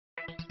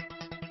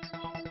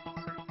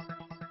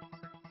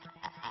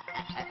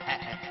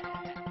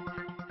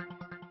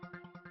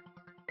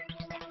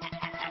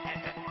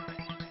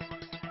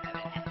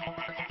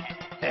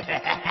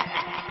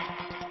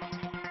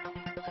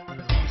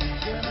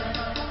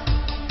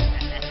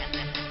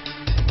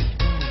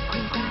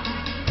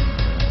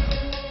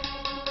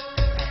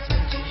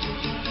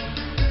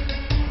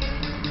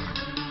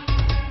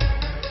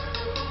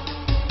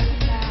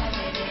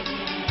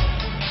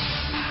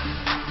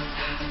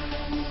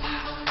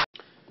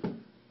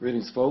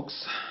Greetings,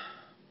 folks.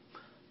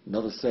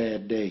 Another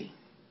sad day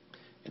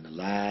in the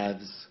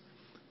lives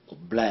of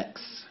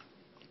blacks,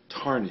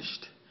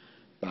 tarnished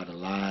by the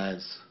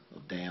lives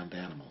of damned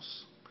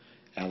animals.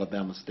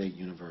 Alabama State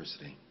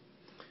University,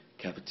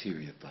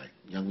 cafeteria fight.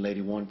 Young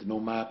lady wanted to know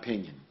my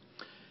opinion.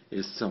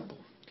 It's simple.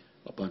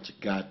 A bunch of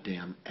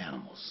goddamn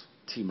animals.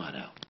 T-Mot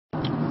out.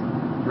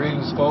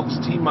 Greetings, folks.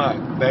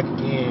 T-Mot back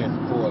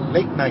again for a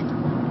late night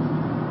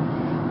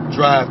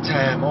drive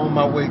time on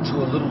my way to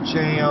a little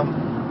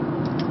jam.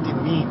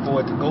 Didn't mean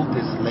for it to go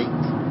this late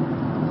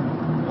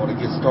or to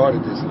get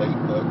started this late,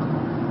 but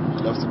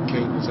left some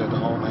cables at the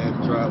home. I had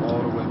to drive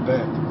all the way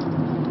back.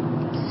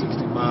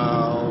 60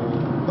 mile,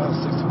 about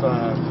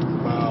 65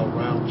 mile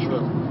round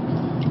trip.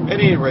 At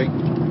any rate,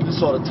 you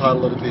saw the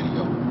title of the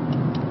video.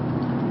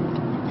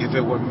 If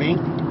it were me,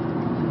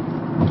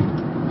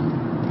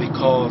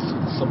 because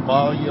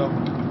Somalia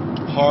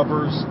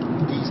harbors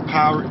these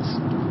pirates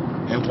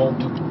and won't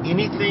do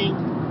anything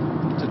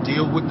to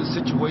deal with the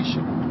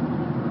situation.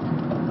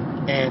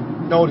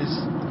 And notice,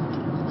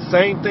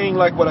 same thing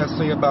like what I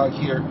say about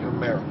here in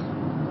America,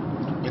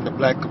 in the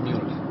black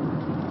community.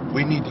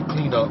 We need to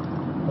clean up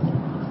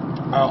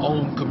our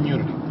own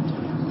community.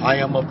 I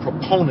am a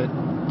proponent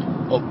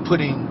of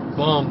putting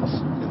bums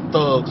and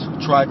thugs who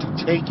try to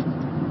take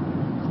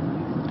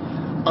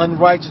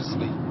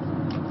unrighteously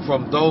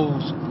from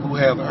those who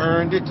have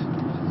earned it,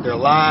 their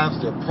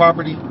lives, their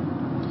property,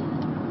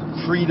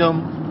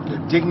 freedom,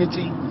 their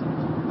dignity.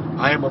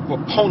 I am a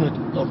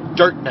proponent of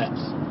dirt naps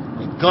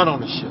and gun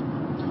ownership.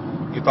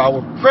 If I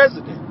were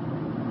president,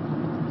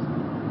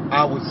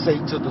 I would say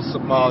to the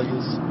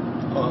Somalis,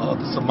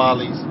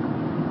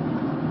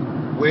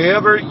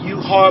 wherever you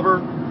harbor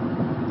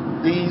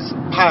these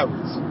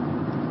pirates,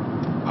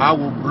 I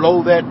will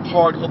blow that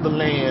part of the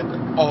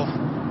land off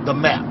the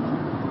map,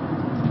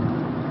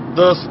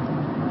 thus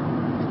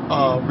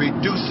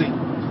reducing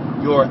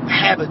your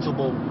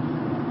habitable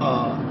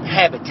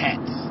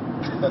habitats.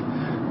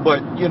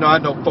 But, you know, I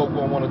know folk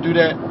won't want to do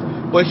that.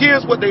 But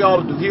here's what they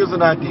ought to do. Here's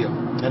an idea,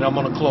 and I'm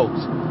going to close.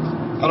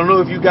 I don't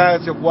know if you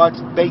guys have watched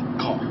Bait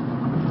Car.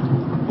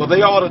 Well, they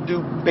ought to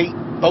do bait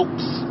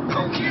boats,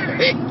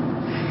 okay?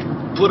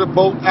 Put a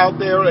boat out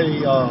there,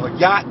 a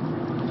yacht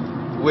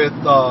with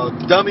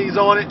dummies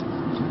on it,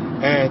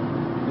 and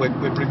with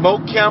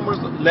remote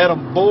cameras, let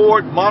them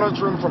board,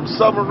 monitor them from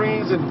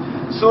submarines, and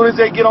as soon as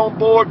they get on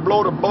board,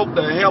 blow the boat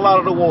the hell out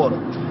of the water.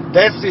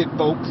 That's it,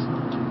 folks.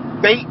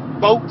 Bait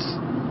boats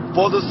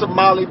for the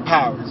Somali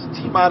pirates.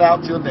 T-Mot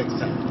out till next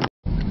time.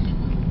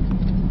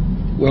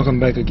 Welcome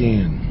back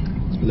again,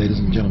 ladies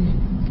and gentlemen.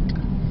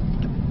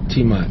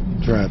 T-Mot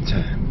Drive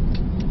Time.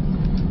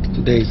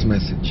 Today's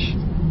message.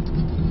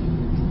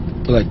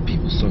 Black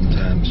people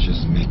sometimes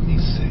just make me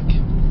sick.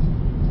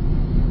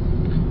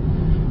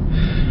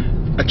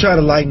 I try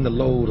to lighten the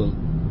load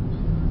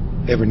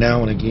every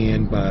now and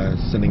again by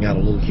sending out a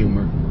little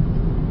humor.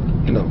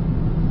 You know,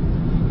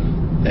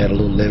 add a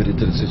little levity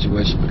to the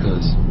situation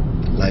because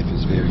life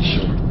is very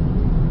short.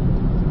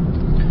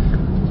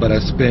 But I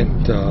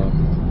spent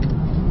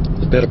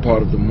the better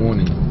part of the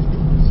morning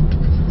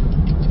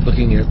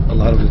looking at a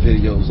lot of the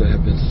videos that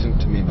have been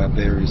sent to me by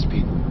various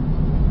people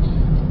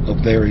of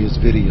various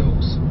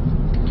videos.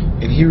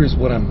 And here is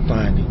what I'm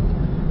finding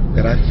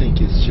that I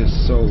think is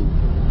just so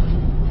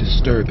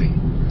disturbing.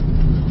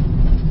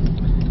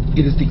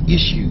 It is the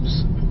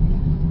issues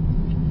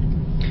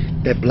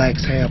that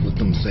blacks have with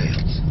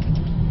themselves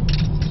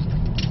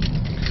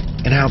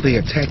and how they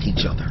attack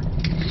each other.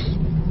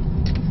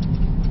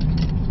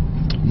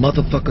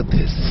 Motherfucker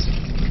this,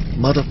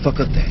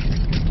 motherfucker that,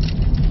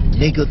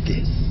 nigger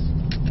this,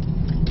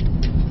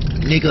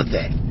 nigger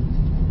that,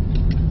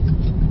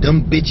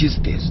 them bitches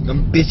this,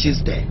 them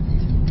bitches that,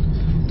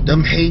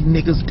 them hate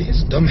niggas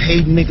this, them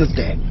hate niggas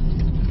that.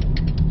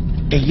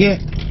 And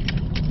yet,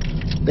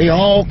 they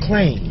all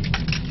claim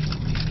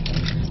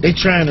they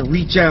trying to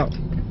reach out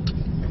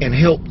and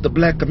help the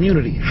black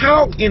community.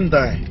 How in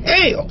the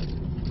hell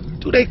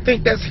do they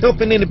think that's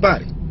helping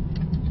anybody?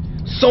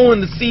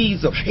 Sowing the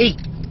seeds of hate,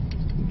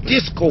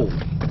 discord,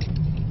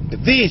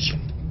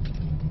 division.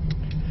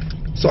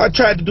 So I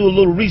tried to do a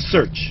little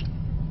research.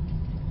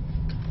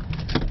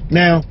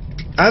 Now,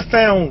 I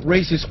found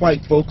racist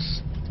white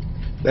folks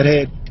that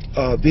had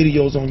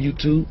videos on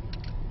YouTube.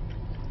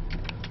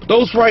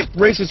 Those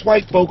racist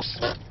white folks,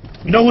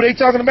 you know who they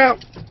talking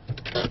about?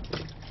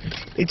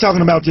 They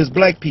talking about just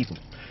black people.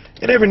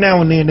 And every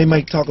now and then they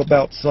might talk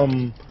about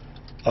some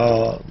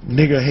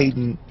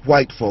nigger-hating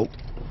white folk.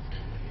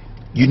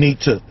 You need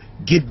to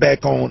get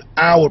back on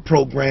our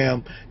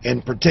program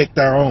and protect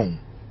our own.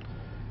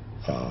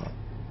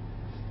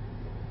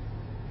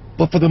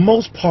 But for the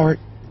most part,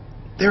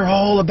 they're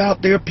all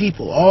about their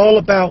people, all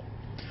about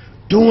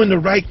doing the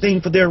right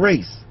thing for their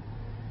race.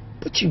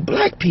 But you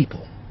black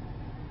people,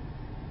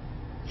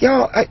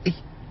 y'all,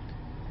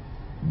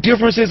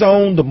 differences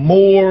on the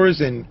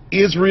Moors and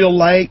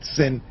Israelites,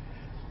 and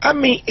I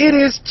mean, it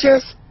is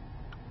just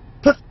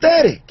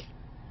pathetic.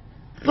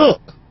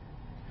 Look,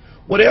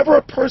 whatever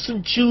a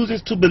person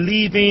chooses to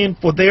believe in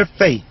for their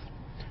faith,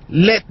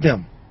 let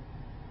them.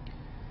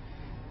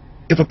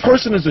 If a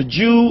person is a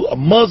Jew, a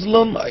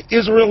Muslim, an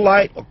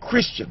Israelite, a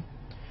Christian,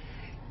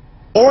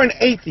 or an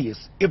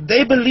atheist, if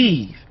they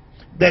believe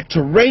that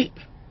to rape,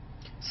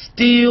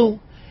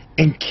 steal,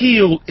 and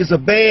kill is a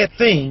bad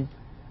thing,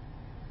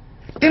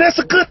 then that's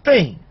a good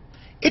thing.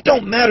 It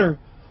don't matter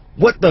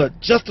what the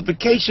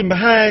justification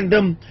behind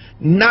them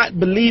not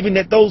believing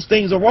that those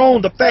things are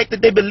wrong. The fact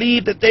that they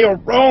believe that they are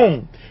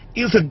wrong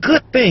is a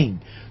good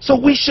thing. So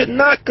we should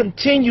not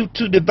continue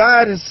to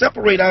divide and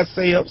separate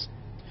ourselves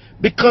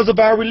because of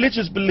our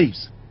religious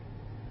beliefs.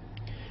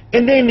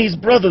 And then these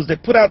brothers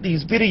that put out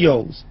these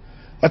videos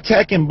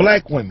attacking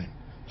black women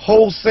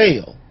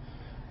wholesale.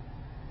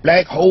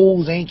 Black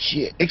hoes ain't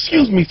shit.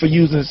 Excuse me for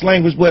using this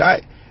language, but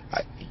I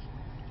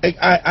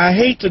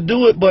hate to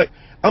do it, but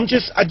I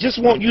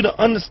just want you to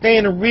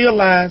understand and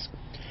realize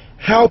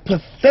how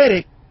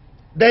pathetic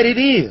that it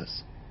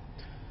is.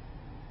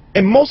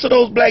 And most of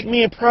those black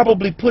men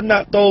probably putting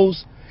out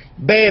those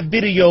bad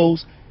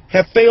videos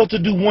have failed to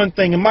do one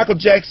thing, and Michael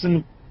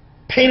Jackson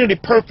painted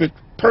it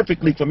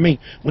perfectly for me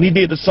when he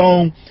did the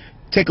song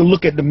Take a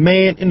Look at the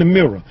Man in the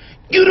Mirror.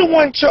 You the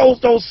one chose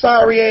those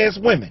sorry ass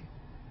women.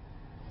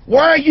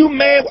 Why are you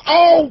mad?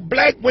 All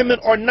black women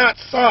are not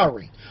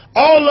sorry.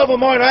 All of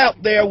them aren't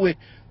out there with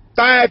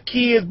 5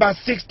 kids by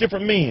 6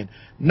 different men,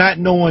 not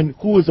knowing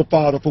who is the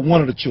father for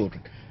one of the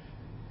children.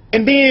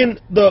 And then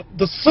the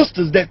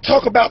sisters that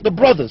talk about the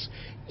brothers.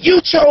 You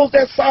chose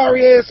that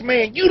sorry ass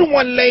man. You the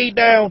one laid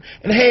down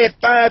and had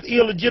 5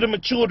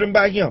 illegitimate children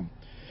by him.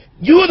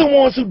 You're the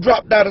ones who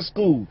dropped out of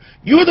school.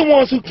 You're the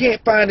ones who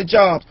can't find a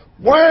job.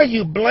 Why are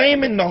you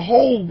blaming the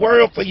whole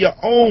world for your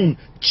own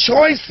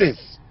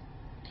choices?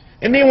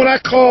 And then when I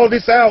call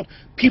this out,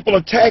 people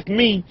attack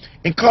me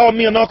and call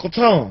me an Uncle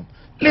Tom.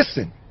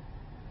 Listen,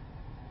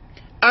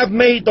 I've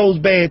made those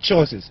bad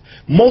choices.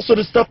 Most of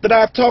the stuff that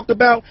I've talked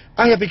about,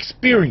 I have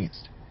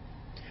experienced.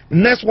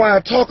 And that's why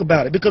I talk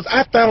about it, because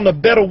I found a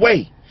better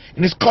way.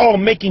 And it's called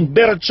making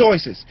better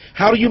choices.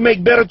 How do you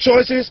make better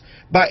choices?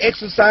 By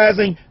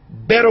exercising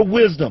better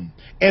wisdom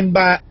and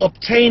by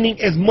obtaining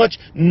as much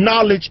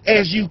knowledge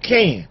as you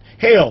can.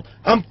 Hell,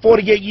 I'm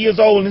 48 years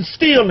old and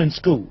still in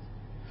school,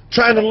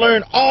 trying to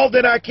learn all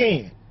that I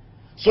can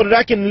so that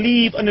I can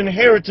leave an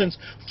inheritance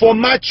for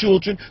my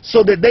children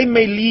so that they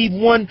may leave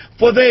one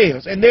for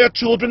theirs and their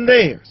children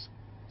theirs.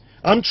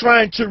 I'm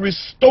trying to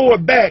restore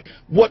back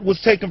what was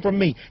taken from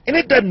me. And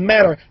it doesn't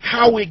matter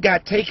how it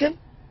got taken.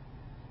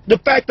 The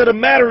fact of the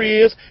matter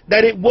is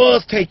that it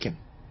was taken.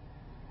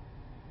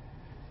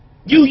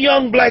 You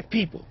young black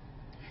people,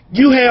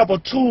 you have a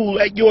tool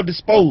at your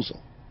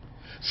disposal.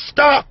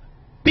 Stop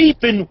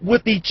beefing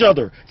with each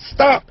other.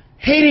 Stop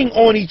hating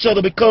on each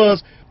other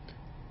because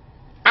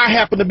I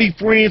happen to be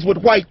friends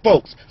with white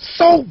folks.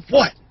 So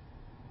what?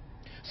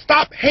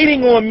 Stop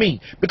hating on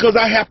me because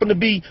I happen to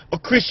be a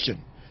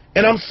Christian.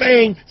 And I'm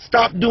saying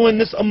stop doing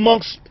this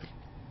amongst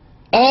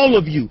all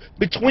of you,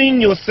 between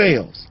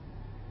yourselves.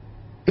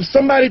 If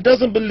somebody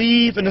doesn't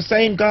believe in the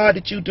same God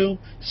that you do,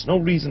 there's no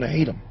reason to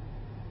hate them.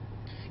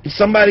 If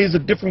somebody is a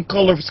different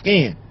color of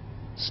skin,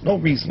 there's no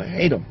reason to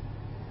hate them.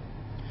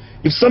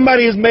 If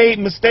somebody has made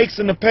mistakes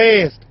in the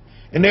past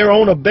and they're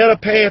on a better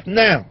path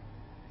now,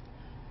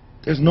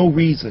 there's no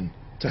reason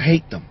to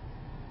hate them.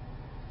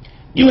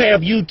 You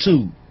have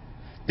YouTube,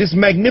 this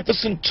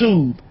magnificent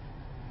tube,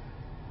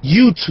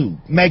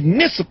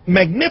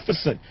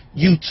 magnificent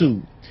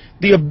YouTube,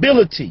 the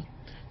ability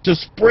to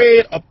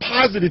spread a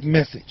positive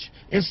message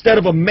instead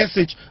of a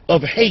message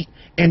of hate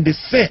and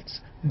dissent.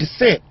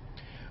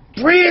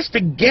 Bridge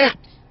the gap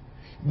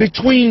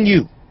between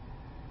you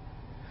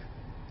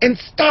and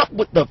stop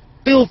with the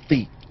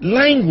filthy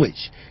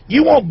language.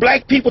 You want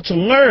black people to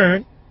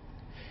learn,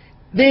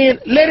 then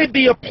let it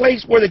be a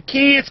place where the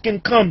kids can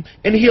come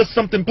and hear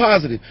something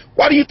positive.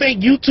 Why do you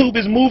think YouTube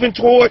is moving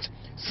towards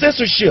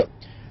censorship?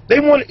 They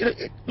want,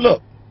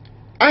 look,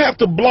 I have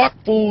to block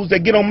fools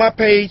that get on my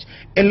page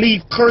and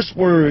leave curse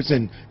words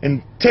and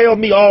tell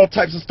me all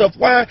types of stuff.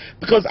 Why?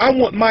 Because I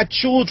want my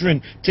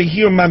children to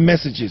hear my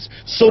messages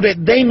so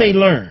that they may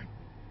learn.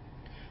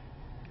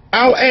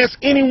 I'll ask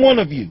any one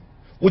of you,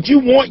 would you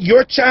want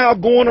your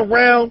child going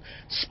around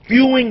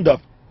spewing the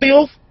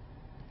filth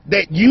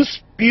that you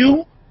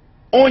spew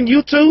on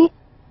YouTube?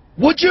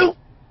 Would you?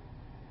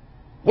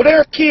 Well, there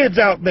are kids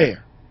out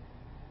there.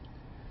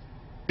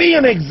 Be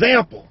an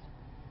example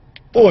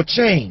for a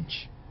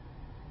change.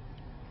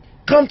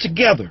 Come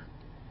together.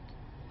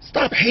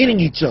 Stop hating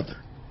each other.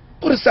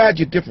 Put aside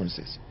your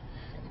differences.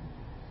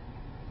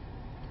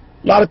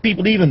 A lot of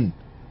people even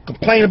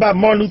complain about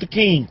Martin Luther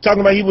King,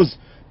 talking about he was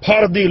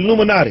part of the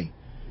Illuminati.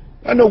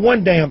 I know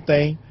one damn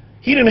thing.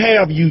 He didn't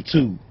have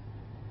YouTube.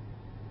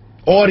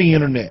 or the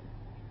internet.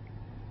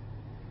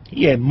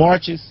 He had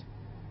marches,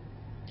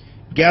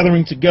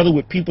 gathering together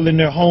with people in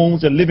their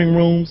homes, their living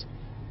rooms,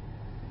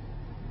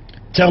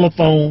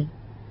 telephone,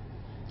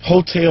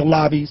 hotel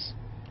lobbies,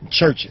 and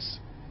churches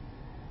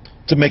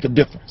to make a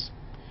difference.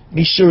 And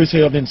he sure as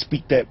hell didn't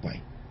speak that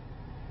way.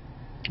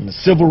 And the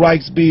Civil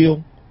Rights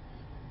Bill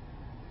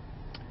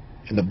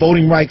and the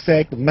Voting Rights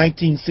Act of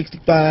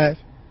 1965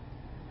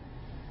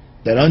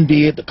 that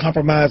undid the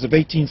Compromise of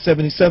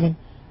 1877,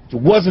 if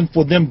it wasn't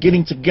for them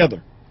getting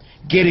together,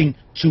 they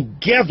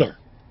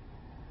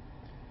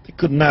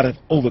could not have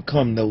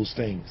overcome those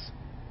things.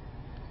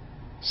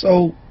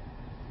 So,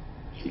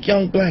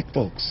 young black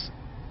folks,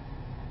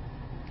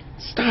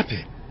 stop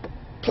it,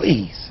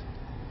 please.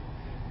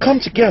 Come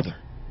together.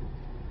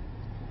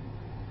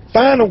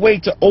 Find a way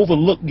to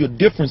overlook your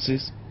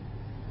differences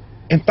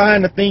and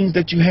find the things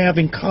that you have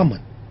in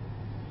common.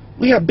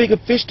 We have bigger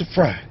fish to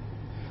fry.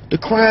 The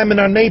crime in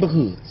our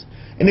neighborhoods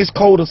and this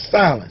code of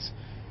silence.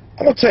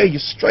 I'm going to tell you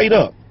straight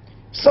up,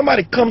 if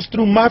somebody comes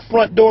through my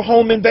front door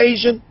home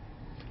invasion,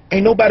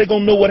 ain't nobody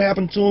going to know what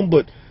happened to them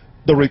but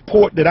the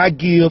report that I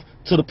give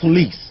to the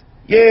police.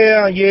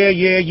 Yeah.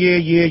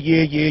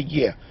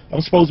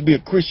 I'm supposed to be a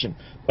Christian.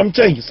 I'm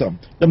telling you something.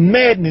 The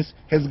madness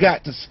has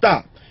got to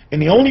stop.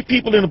 And the only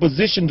people in a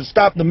position to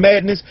stop the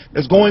madness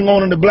that's going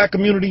on in the black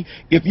community,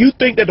 if you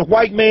think that the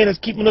white man is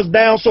keeping us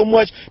down so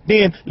much,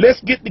 then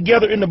let's get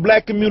together in the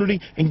black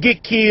community and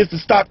get kids to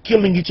stop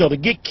killing each other.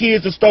 Get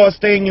kids to start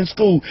staying in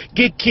school.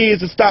 Get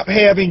kids to stop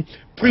having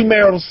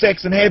premarital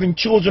sex and having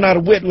children out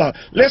of wedlock.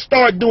 Let's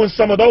start doing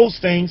some of those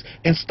things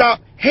and stop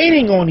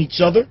hating on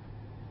each other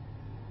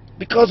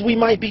because we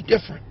might be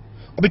different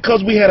or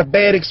because we had a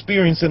bad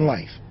experience in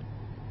life.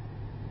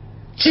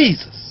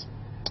 Jesus.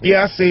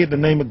 Yeah, I said the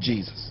name of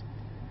Jesus.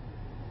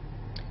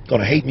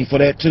 Gonna hate me for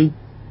that too?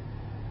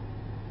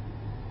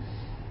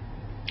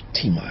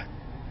 T-Mot.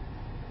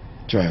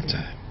 Drive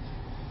time.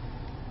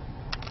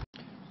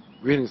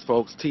 Greetings,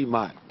 folks.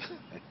 T-Mot.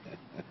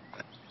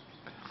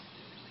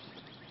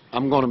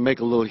 I'm going to make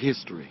a little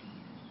history.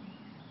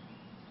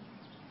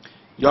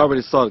 You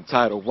already saw the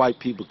title, White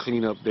People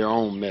Clean Up Their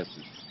Own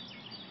Messes.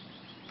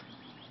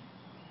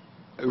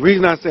 The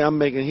reason I say I'm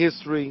making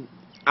history,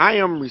 I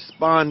am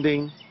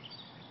responding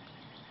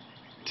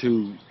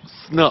to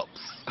Snups,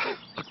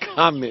 a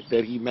comment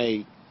that he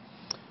made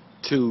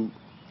to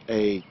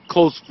a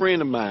close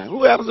friend of mine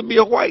who happens to be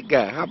a white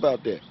guy. How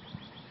about that?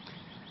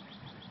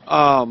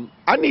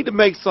 I need to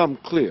make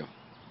something clear.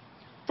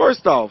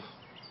 First off,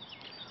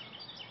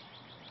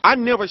 I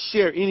never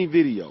share any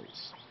videos.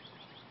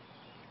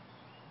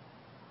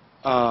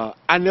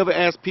 I never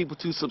ask people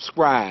to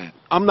subscribe.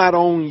 I'm not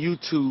on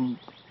YouTube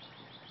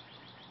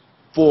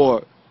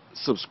for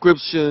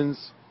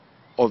subscriptions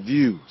or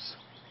views.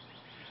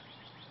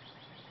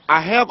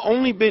 I have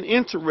only been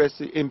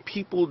interested in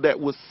people that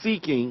were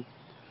seeking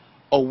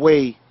a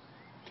way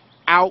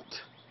out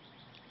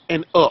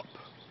and up.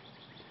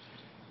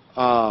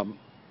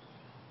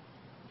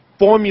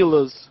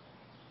 Formulas,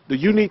 the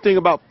unique thing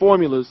about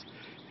formulas,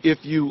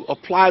 if you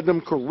apply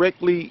them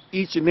correctly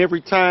each and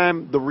every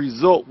time, the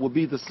result will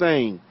be the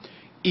same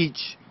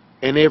each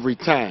and every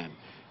time.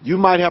 You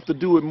might have to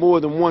do it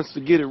more than once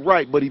to get it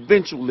right, but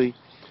eventually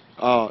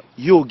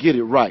you'll get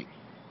it right.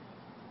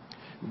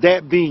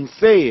 That being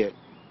said,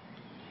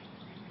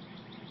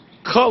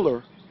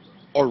 color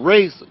or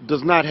race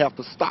does not have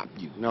to stop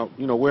you. Now,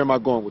 you know, where am I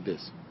going with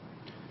this?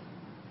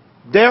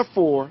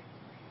 Therefore,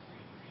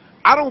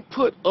 I don't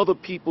put other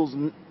people's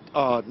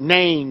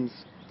names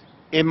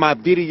in my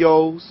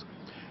videos.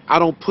 I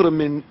don't put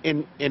them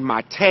in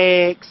my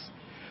tags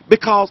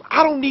because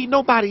I don't need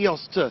nobody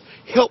else to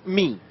help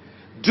me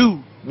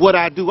do what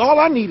I do. All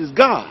I need is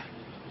God.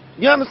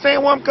 You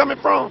understand where I'm coming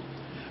from?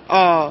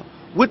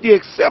 With the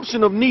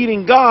exception of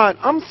needing God,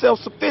 I'm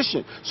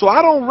self-sufficient. So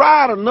I don't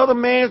ride another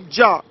man's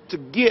job to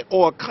get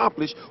or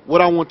accomplish what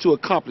I want to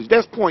accomplish.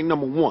 That's point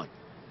number one.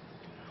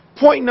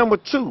 Point number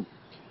two,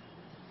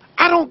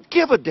 I don't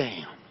give a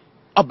damn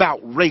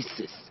about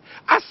racists.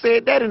 I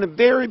said that in the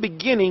very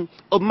beginning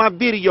of my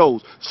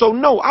videos. So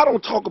no, I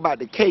don't talk about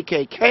the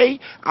KKK.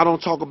 I don't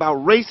talk about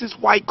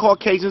racist white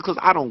Caucasians because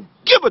I don't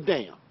give a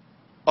damn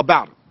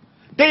about them.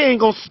 They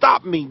ain't gonna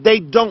stop me. They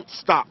don't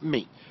stop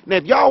me. Now,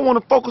 if y'all want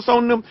to focus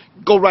on them,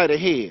 go right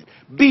ahead.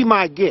 Be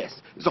my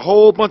guest. There's a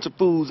whole bunch of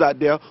fools out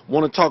there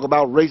want to talk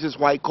about racist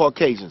white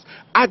Caucasians.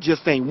 I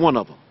just ain't one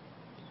of them.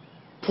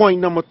 Point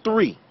number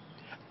three,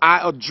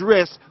 I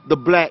address the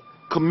black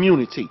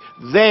community.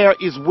 There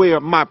is where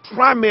my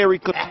primary...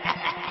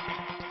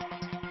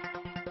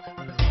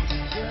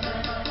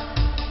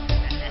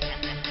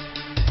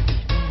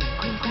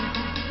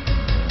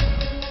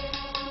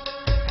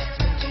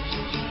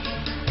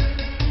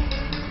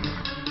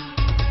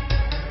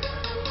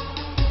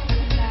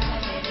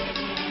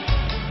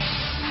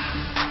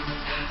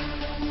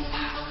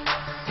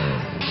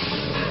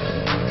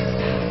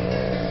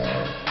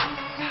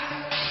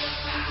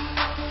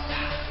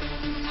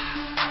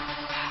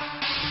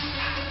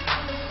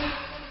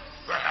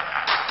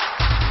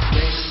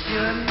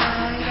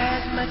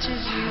 As much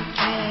as you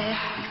can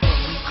before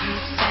we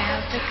quit sound.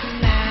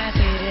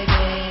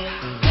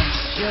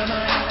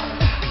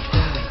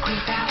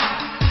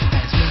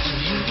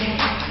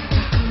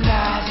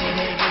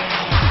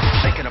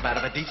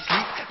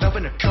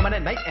 loving to come out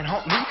at night and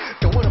haunt me.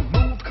 Don't wanna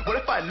move, what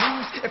if I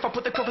lose? If I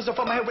put the covers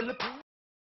over my head, will it prove?